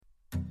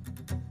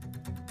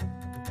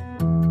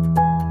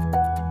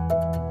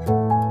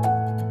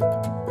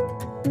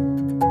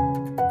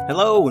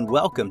Hello and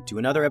welcome to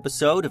another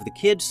episode of the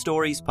Kid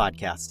Stories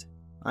Podcast.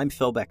 I'm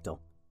Phil Bechtel.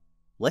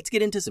 Let's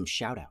get into some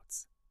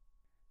shout-outs.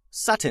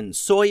 Sutton,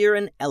 Sawyer,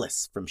 and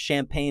Ellis from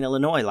Champaign,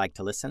 Illinois like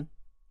to listen.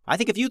 I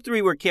think if you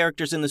three were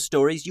characters in the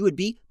stories, you would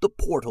be the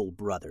Portal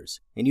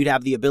Brothers, and you'd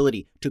have the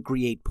ability to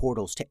create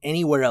portals to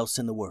anywhere else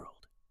in the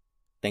world.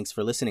 Thanks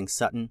for listening,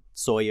 Sutton,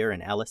 Sawyer,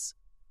 and Ellis.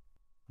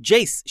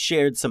 Jace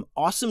shared some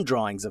awesome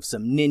drawings of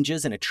some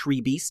ninjas and a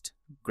tree beast.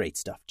 Great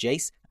stuff,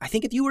 Jace. I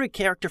think if you were a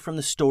character from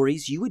the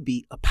stories, you would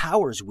be a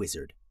powers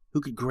wizard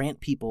who could grant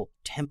people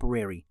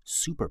temporary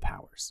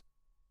superpowers.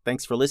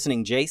 Thanks for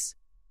listening, Jace.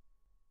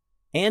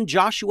 And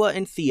Joshua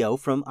and Theo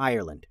from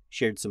Ireland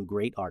shared some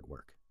great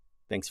artwork.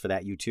 Thanks for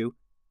that, you two.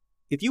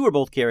 If you were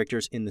both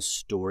characters in the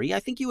story, I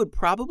think you would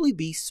probably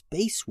be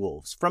space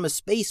wolves from a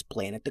space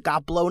planet that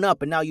got blown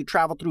up and now you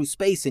travel through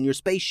space in your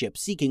spaceship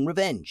seeking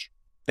revenge.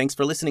 Thanks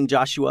for listening,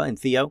 Joshua and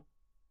Theo.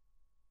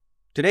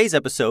 Today's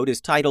episode is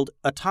titled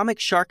Atomic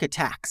Shark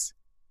Attacks,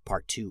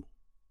 Part 2.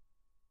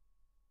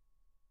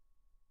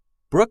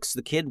 Brooks,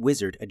 the kid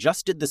wizard,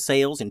 adjusted the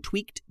sails and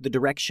tweaked the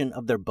direction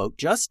of their boat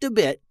just a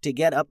bit to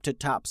get up to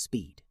top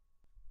speed.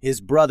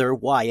 His brother,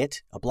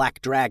 Wyatt, a black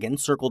dragon,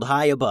 circled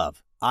high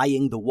above,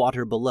 eyeing the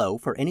water below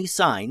for any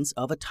signs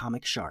of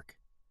Atomic Shark.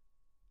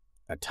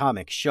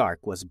 Atomic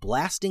Shark was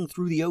blasting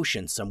through the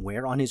ocean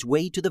somewhere on his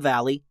way to the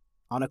valley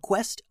on a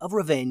quest of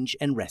revenge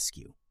and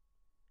rescue.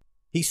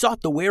 He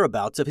sought the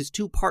whereabouts of his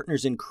two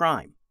partners in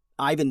crime,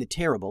 Ivan the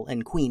Terrible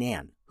and Queen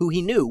Anne, who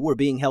he knew were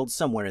being held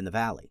somewhere in the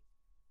valley.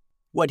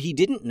 What he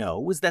didn't know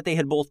was that they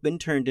had both been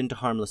turned into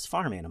harmless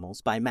farm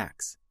animals by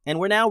Max, and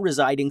were now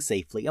residing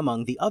safely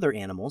among the other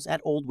animals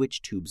at Old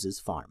Witch Tubes'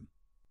 farm.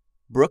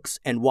 Brooks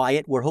and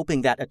Wyatt were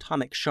hoping that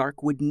Atomic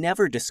Shark would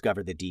never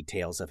discover the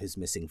details of his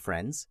missing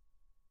friends.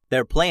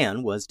 Their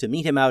plan was to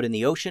meet him out in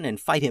the ocean and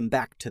fight him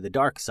back to the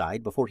dark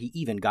side before he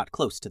even got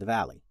close to the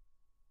valley.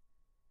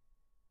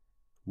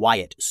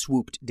 Wyatt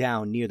swooped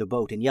down near the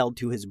boat and yelled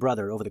to his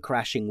brother over the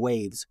crashing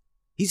waves,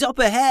 "He's up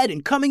ahead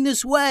and coming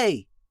this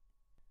way!"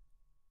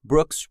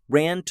 Brooks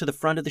ran to the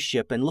front of the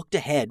ship and looked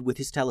ahead with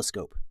his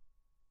telescope.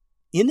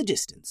 In the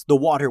distance, the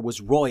water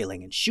was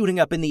roiling and shooting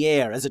up in the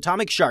air as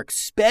Atomic Shark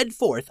sped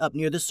forth up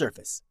near the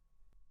surface.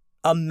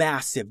 A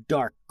massive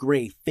dark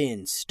gray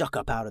fin stuck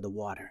up out of the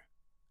water.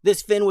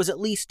 This fin was at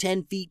least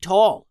 10 feet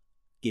tall,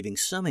 giving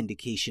some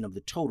indication of the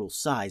total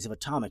size of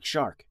Atomic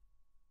Shark.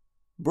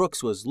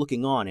 Brooks was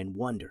looking on in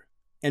wonder,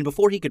 and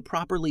before he could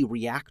properly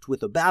react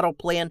with a battle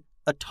plan,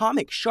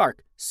 Atomic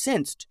Shark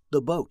sensed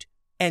the boat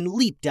and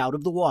leaped out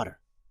of the water.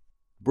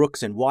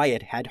 Brooks and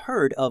Wyatt had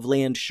heard of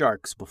land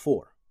sharks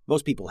before.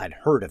 Most people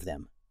had heard of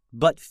them,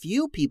 but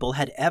few people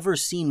had ever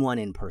seen one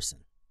in person.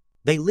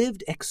 They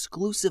lived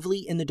exclusively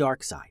in the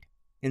dark side,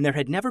 and there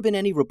had never been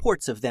any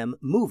reports of them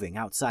moving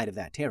outside of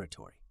that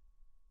territory.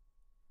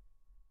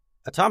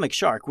 Atomic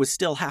Shark was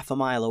still half a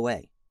mile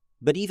away,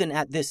 but even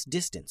at this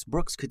distance,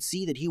 Brooks could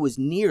see that he was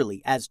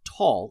nearly as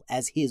tall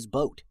as his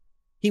boat.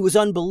 He was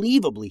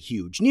unbelievably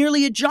huge,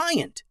 nearly a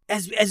giant,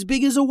 as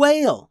big as a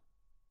whale.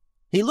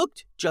 He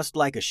looked just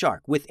like a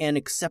shark with an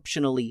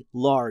exceptionally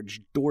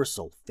large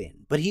dorsal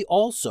fin, but he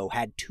also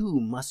had two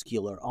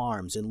muscular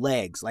arms and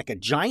legs like a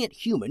giant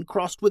human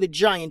crossed with a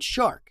giant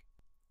shark.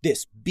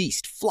 This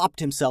beast flopped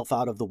himself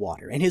out of the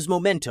water, and his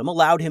momentum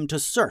allowed him to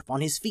surf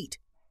on his feet.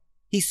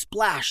 He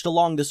splashed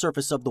along the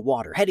surface of the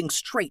water, heading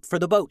straight for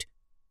the boat.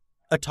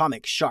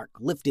 Atomic Shark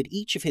lifted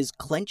each of his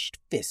clenched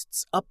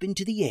fists up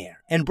into the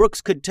air, and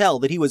Brooks could tell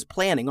that he was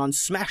planning on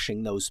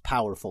smashing those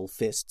powerful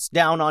fists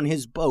down on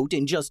his boat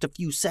in just a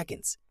few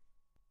seconds.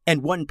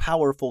 And one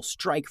powerful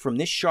strike from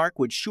this shark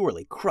would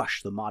surely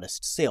crush the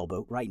modest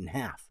sailboat right in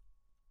half.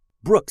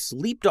 Brooks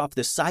leaped off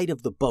the side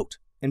of the boat,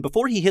 and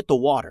before he hit the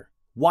water,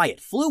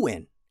 Wyatt flew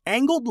in,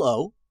 angled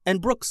low,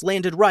 and Brooks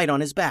landed right on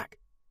his back.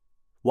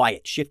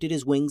 Wyatt shifted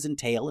his wings and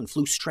tail and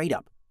flew straight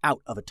up,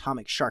 out of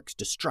Atomic Shark's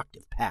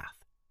destructive path.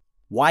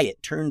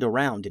 Wyatt turned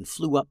around and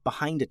flew up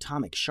behind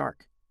Atomic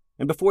Shark,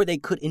 and before they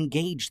could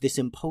engage this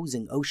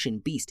imposing ocean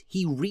beast,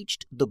 he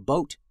reached the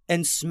boat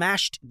and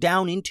smashed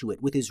down into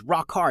it with his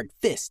rock-hard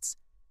fists.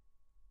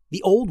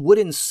 The old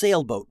wooden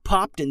sailboat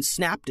popped and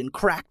snapped and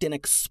cracked and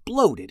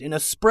exploded in a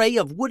spray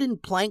of wooden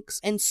planks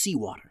and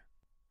seawater.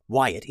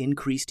 Wyatt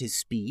increased his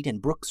speed, and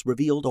Brooks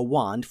revealed a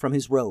wand from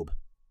his robe.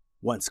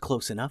 Once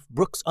close enough,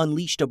 Brooks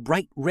unleashed a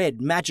bright red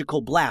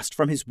magical blast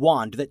from his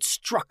wand that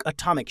struck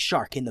Atomic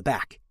Shark in the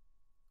back.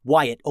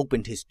 Wyatt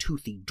opened his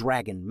toothy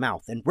dragon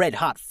mouth, and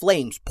red-hot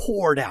flames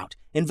poured out,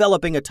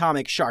 enveloping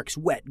Atomic Shark's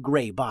wet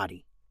gray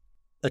body.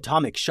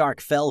 Atomic Shark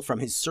fell from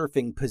his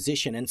surfing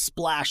position and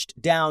splashed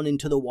down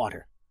into the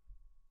water.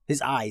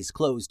 His eyes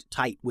closed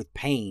tight with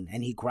pain,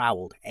 and he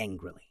growled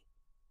angrily.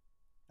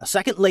 A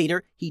second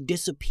later, he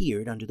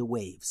disappeared under the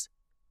waves.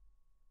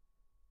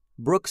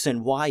 Brooks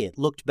and Wyatt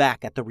looked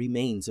back at the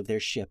remains of their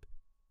ship,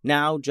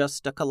 now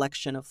just a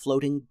collection of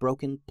floating,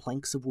 broken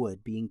planks of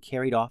wood being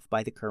carried off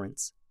by the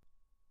currents.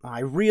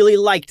 "I really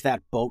liked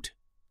that boat,"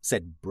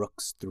 said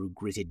Brooks through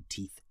gritted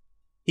teeth.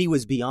 He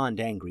was beyond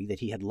angry that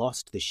he had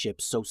lost the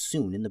ship so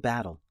soon in the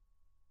battle.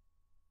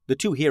 The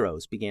two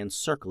heroes began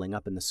circling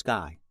up in the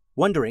sky,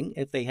 wondering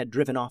if they had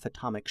driven off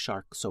Atomic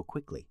Shark so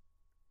quickly.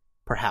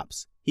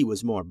 Perhaps he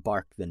was more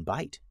bark than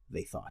bite,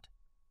 they thought.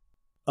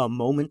 A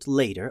moment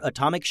later,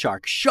 Atomic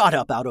Shark shot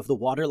up out of the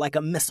water like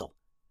a missile.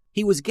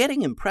 He was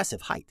getting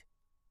impressive height,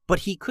 but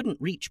he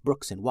couldn't reach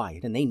Brooks and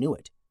Wyatt, and they knew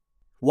it.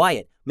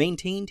 Wyatt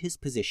maintained his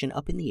position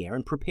up in the air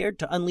and prepared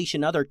to unleash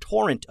another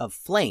torrent of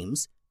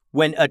flames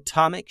when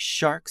Atomic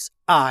Shark's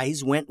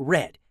eyes went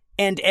red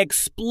and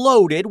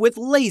exploded with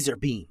laser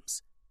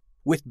beams.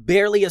 With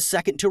barely a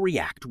second to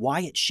react,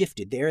 Wyatt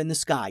shifted there in the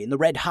sky, and the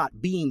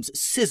red-hot beams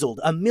sizzled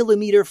a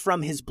millimeter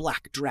from his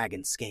black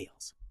dragon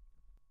scales.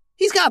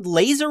 "He's got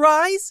laser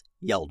eyes?"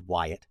 yelled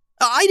Wyatt.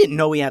 "I didn't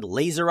know he had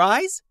laser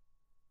eyes."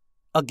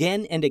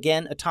 Again and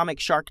again, Atomic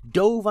Shark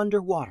dove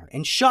underwater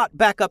and shot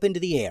back up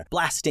into the air,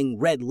 blasting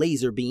red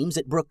laser beams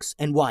at Brooks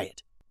and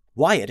Wyatt.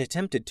 Wyatt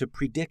attempted to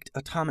predict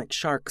Atomic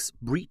Shark's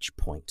breach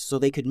point so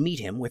they could meet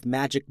him with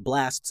magic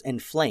blasts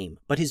and flame,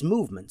 but his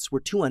movements were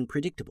too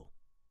unpredictable.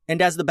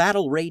 And as the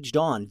battle raged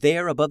on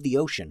there above the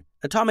ocean,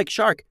 Atomic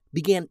Shark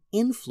began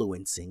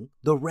influencing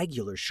the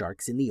regular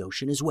sharks in the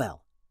ocean as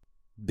well.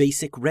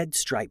 Basic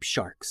red-striped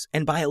sharks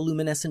and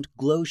bioluminescent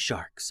glow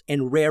sharks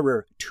and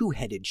rarer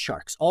two-headed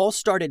sharks all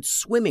started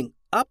swimming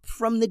up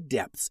from the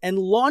depths and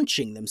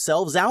launching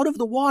themselves out of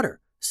the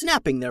water,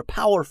 snapping their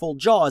powerful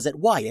jaws at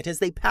Wyatt as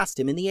they passed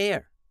him in the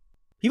air.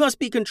 "He must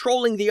be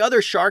controlling the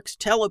other sharks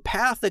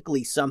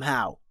telepathically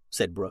somehow,"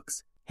 said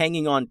Brooks,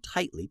 hanging on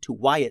tightly to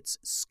Wyatt's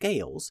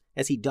scales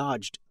as he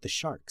dodged the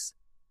sharks.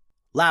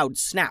 Loud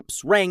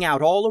snaps rang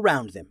out all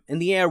around them,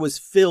 and the air was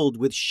filled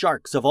with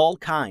sharks of all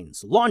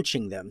kinds,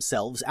 launching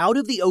themselves out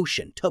of the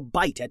ocean to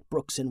bite at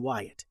Brooks and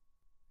Wyatt.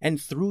 And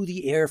through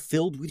the air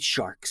filled with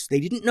sharks, they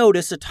didn't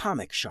notice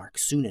Atomic Shark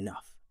soon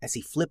enough, as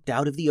he flipped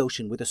out of the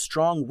ocean with a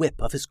strong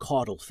whip of his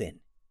caudal fin.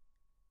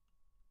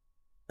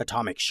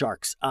 Atomic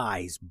Shark's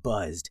eyes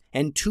buzzed,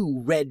 and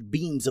two red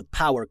beams of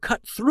power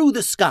cut through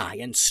the sky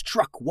and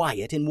struck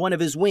Wyatt in one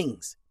of his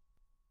wings.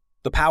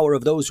 The power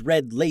of those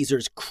red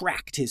lasers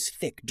cracked his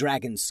thick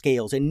dragon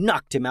scales and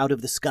knocked him out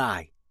of the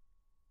sky.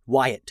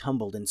 Wyatt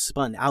tumbled and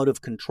spun out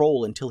of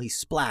control until he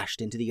splashed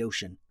into the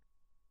ocean.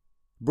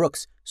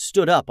 Brooks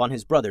stood up on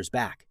his brother's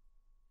back.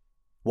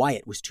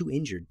 Wyatt was too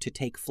injured to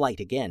take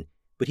flight again,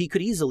 but he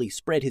could easily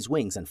spread his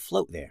wings and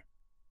float there.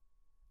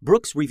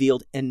 Brooks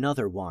revealed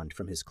another wand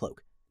from his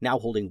cloak, now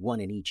holding one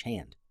in each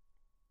hand.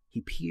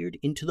 He peered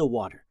into the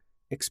water,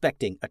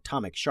 expecting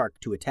Atomic Shark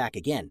to attack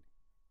again.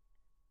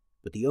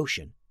 But the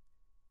ocean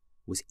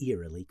was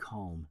eerily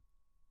calm.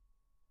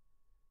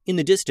 In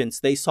the distance,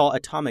 they saw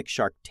Atomic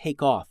Shark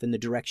take off in the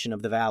direction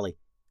of the valley,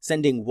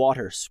 sending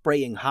water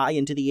spraying high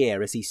into the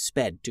air as he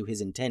sped to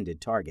his intended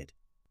target.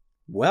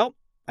 "Well,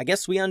 I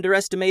guess we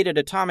underestimated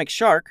Atomic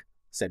Shark,"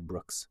 said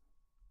Brooks.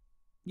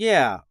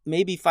 "Yeah,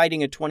 maybe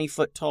fighting a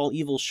 20-foot-tall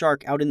evil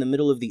shark out in the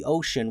middle of the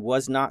ocean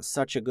was not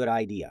such a good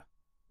idea,"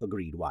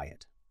 agreed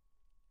Wyatt.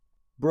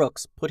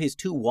 Brooks put his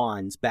two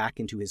wands back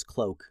into his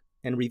cloak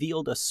and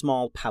revealed a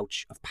small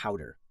pouch of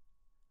powder.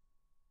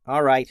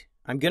 "All right,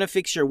 I'm gonna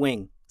fix your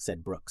wing,"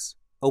 said Brooks,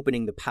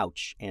 opening the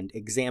pouch and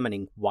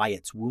examining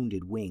Wyatt's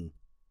wounded wing.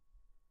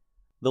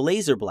 The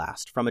laser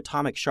blast from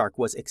Atomic Shark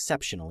was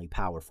exceptionally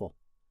powerful,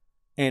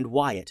 and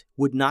Wyatt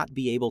would not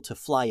be able to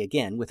fly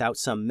again without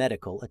some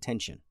medical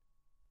attention.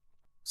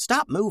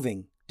 "Stop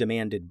moving,"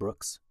 demanded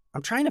Brooks.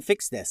 "I'm trying to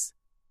fix this."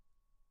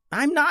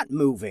 "I'm not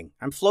moving.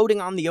 I'm floating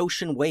on the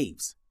ocean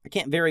waves. I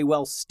can't very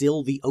well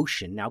still the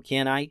ocean, now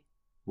can I?"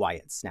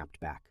 Wyatt snapped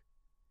back.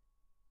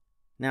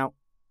 "Now,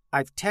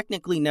 I've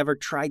technically never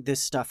tried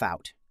this stuff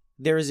out.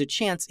 There is a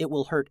chance it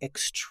will hurt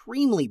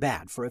extremely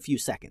bad for a few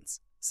seconds,"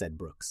 said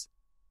Brooks.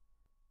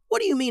 "What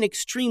do you mean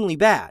extremely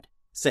bad?"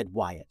 said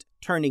Wyatt,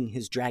 turning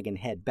his dragon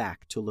head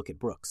back to look at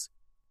Brooks.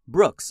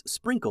 Brooks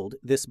sprinkled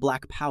this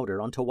black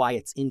powder onto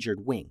Wyatt's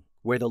injured wing,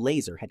 where the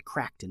laser had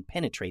cracked and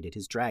penetrated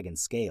his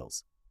dragon's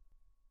scales.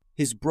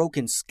 His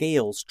broken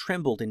scales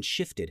trembled and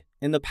shifted,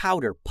 and the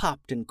powder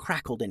popped and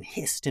crackled and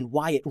hissed, and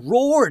Wyatt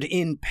roared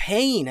in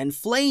pain, and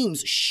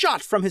flames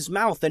shot from his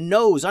mouth and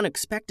nose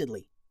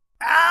unexpectedly.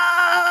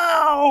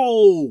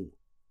 "Ow!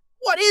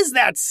 What is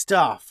that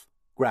stuff?"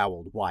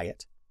 growled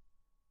Wyatt.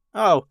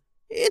 "Oh,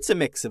 it's a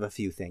mix of a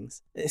few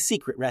things. A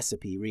secret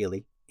recipe,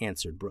 really,"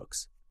 answered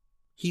Brooks.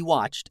 He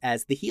watched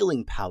as the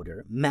healing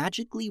powder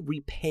magically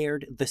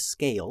repaired the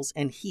scales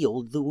and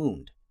healed the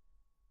wound.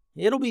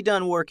 "It'll be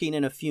done working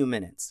in a few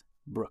minutes,"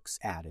 Brooks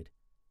added.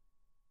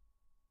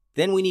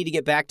 "Then we need to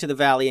get back to the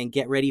valley and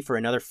get ready for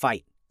another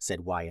fight,"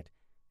 said Wyatt,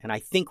 "and I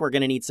think we're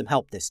going to need some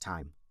help this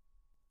time."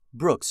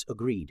 Brooks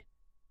agreed.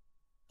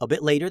 A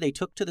bit later, they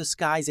took to the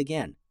skies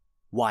again,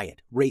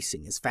 Wyatt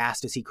racing as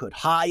fast as he could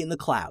high in the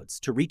clouds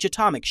to reach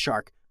Atomic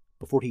Shark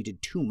before he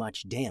did too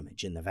much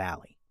damage in the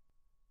valley.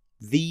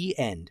 The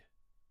end.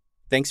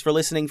 Thanks for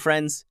listening,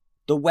 friends.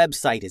 The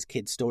website is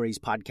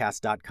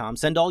kidstoriespodcast.com.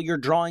 Send all your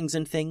drawings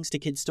and things to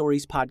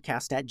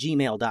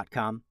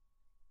kidstoriespodcast@gmail.com.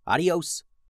 Adios.